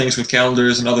bunch of things with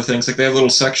calendars and other things. Like they have a little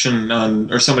section on,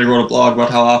 or somebody wrote a blog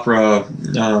about how Opera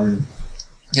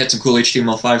had some cool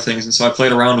HTML5 things, and so I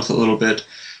played around with it a little bit.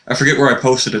 I forget where I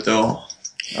posted it though.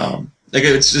 It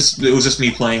was just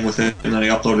me playing with it, and then I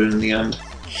uploaded it in the end.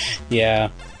 Yeah.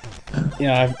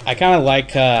 I kind of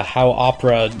like how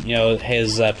Opera,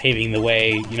 is paving the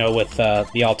way, with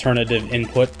the alternative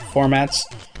input formats.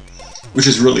 Which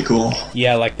is really cool.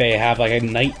 Yeah, like they have like a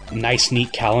nice,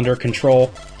 neat calendar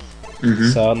control. Mm-hmm.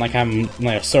 So, like, I'm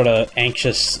sort of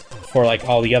anxious for like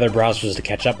all the other browsers to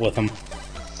catch up with them.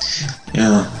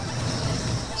 Yeah.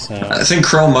 So I think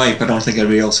Chrome might, but I don't think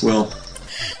anybody else will.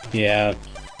 yeah,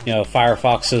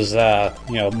 Firefox is,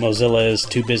 Mozilla is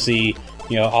too busy,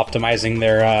 optimizing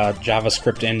their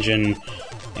JavaScript engine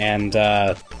and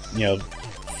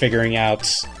figuring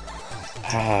out.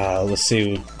 Let's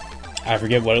see. I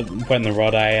forget what in the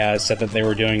world I said that they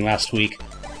were doing last week.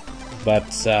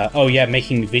 But,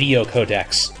 making video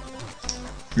codecs.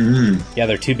 Yeah,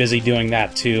 they're too busy doing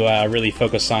that to really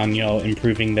focus on,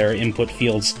 improving their input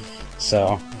fields.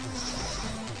 So.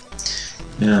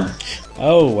 Yeah.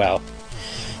 Oh, well.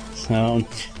 So,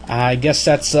 I guess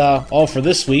that's all for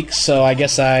this week. So I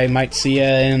guess I might see you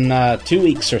in 2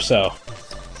 weeks or so.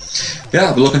 Yeah,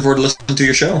 I'll be looking forward to listening to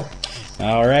your show.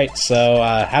 All right, so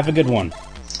have a good one.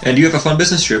 And you have a fun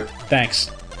business trip.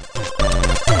 Thanks.